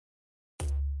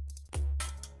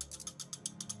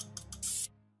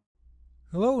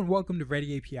Hello and welcome to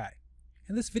ReadyAPI.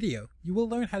 In this video, you will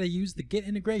learn how to use the Git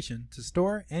integration to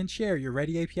store and share your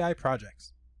ReadyAPI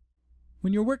projects.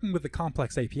 When you're working with a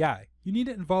complex API, you need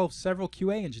to involve several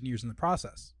QA engineers in the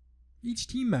process. Each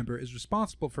team member is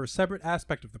responsible for a separate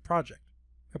aspect of the project,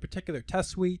 a particular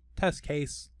test suite, test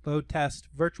case, load test,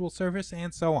 virtual service,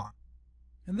 and so on.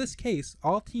 In this case,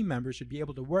 all team members should be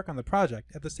able to work on the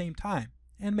project at the same time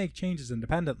and make changes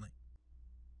independently.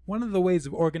 One of the ways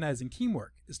of organizing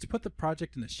teamwork is to put the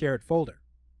project in a shared folder,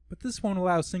 but this won't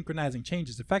allow synchronizing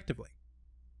changes effectively.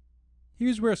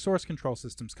 Here's where source control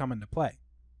systems come into play.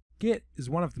 Git is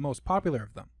one of the most popular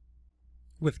of them.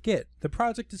 With Git, the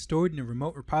project is stored in a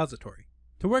remote repository.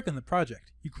 To work on the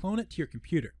project, you clone it to your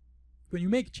computer. When you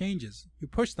make changes, you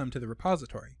push them to the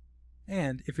repository,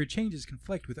 and if your changes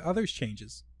conflict with others'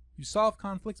 changes, you solve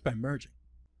conflicts by merging.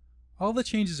 All the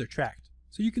changes are tracked,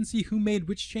 so you can see who made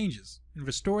which changes and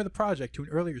restore the project to an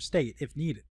earlier state if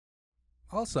needed.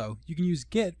 Also, you can use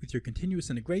Git with your continuous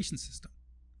integration system.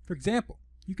 For example,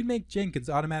 you can make Jenkins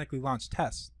automatically launch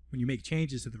tests when you make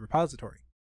changes to the repository.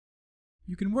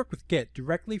 You can work with Git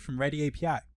directly from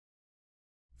ReadyAPI.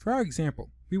 For our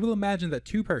example, we will imagine that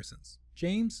two persons,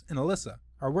 James and Alyssa,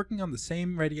 are working on the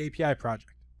same ReadyAPI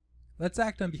project. Let's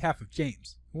act on behalf of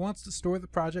James, who wants to store the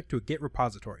project to a Git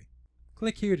repository.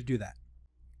 Click here to do that.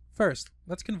 First,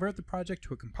 let's convert the project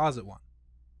to a composite one.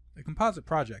 A composite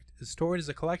project is stored as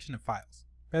a collection of files,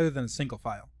 rather than a single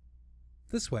file.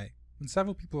 This way, when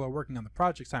several people are working on the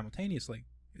project simultaneously,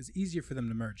 it is easier for them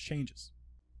to merge changes.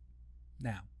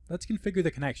 Now, let's configure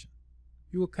the connection.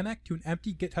 You will connect to an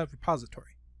empty GitHub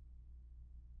repository.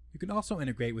 You can also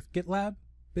integrate with GitLab,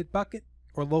 Bitbucket,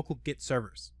 or local Git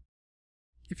servers.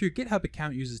 If your GitHub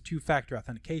account uses two-factor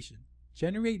authentication,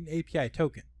 generate an API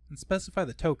token and specify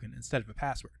the token instead of a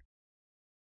password.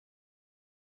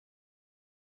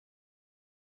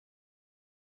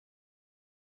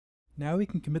 Now we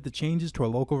can commit the changes to a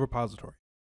local repository.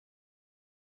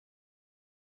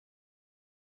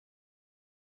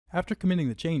 After committing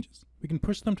the changes, we can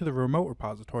push them to the remote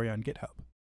repository on GitHub.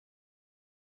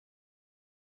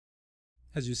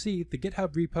 As you see, the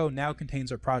GitHub repo now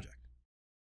contains our project.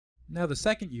 Now the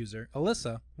second user,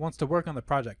 Alyssa, wants to work on the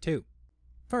project too.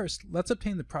 First, let's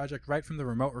obtain the project right from the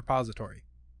remote repository.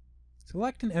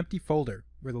 Select an empty folder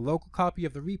where the local copy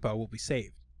of the repo will be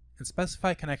saved, and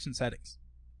specify connection settings.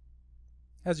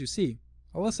 As you see,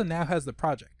 Alyssa now has the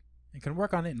project, and can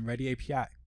work on it in ReadyAPI.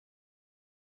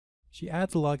 She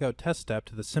adds a logout test step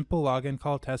to the simple login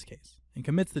call test case, and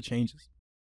commits the changes.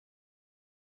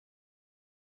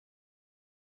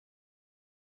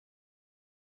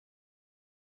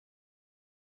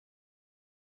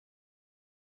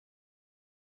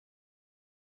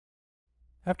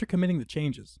 After committing the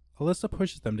changes, Alyssa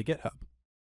pushes them to GitHub.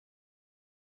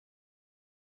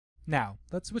 Now,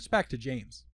 let's switch back to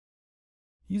James.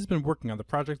 He's been working on the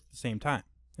project at the same time,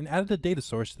 and added a data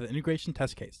source to the integration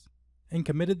test case, and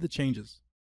committed the changes.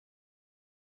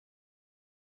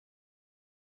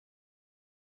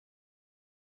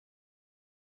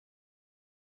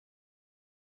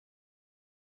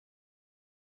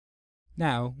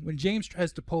 Now, when James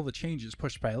tries to pull the changes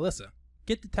pushed by Alyssa,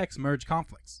 Git detects merge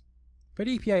conflicts.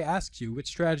 ReadyAPI asks you which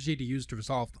strategy to use to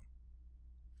resolve them.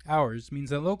 Ours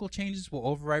means that local changes will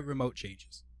overwrite remote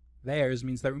changes. Theirs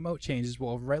means that remote changes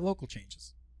will overwrite local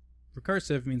changes.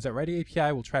 Recursive means that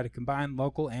ReadyAPI will try to combine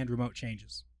local and remote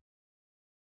changes.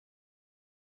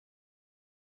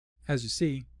 As you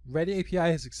see,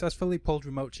 ReadyAPI has successfully pulled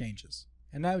remote changes,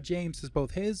 and now James has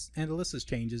both his and Alyssa's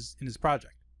changes in his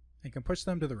project, and can push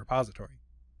them to the repository.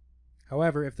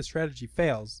 However, if the strategy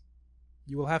fails,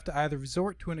 you will have to either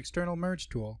resort to an external merge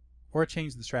tool or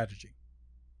change the strategy.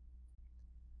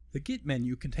 The Git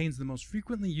menu contains the most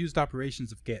frequently used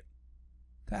operations of Git.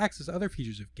 To access other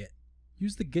features of Git,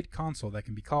 use the Git console that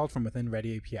can be called from within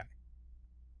ReadyAPI.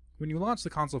 When you launch the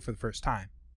console for the first time,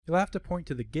 you'll have to point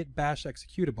to the Git bash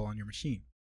executable on your machine.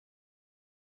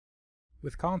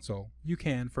 With console, you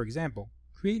can, for example,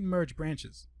 create and merge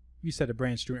branches, reset a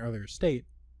branch to an earlier state,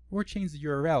 or change the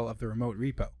URL of the remote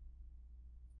repo.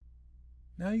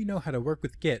 Now you know how to work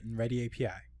with Git in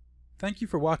ReadyAPI. Thank you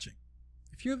for watching.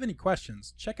 If you have any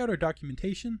questions, check out our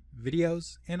documentation,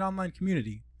 videos, and online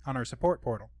community on our support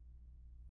portal.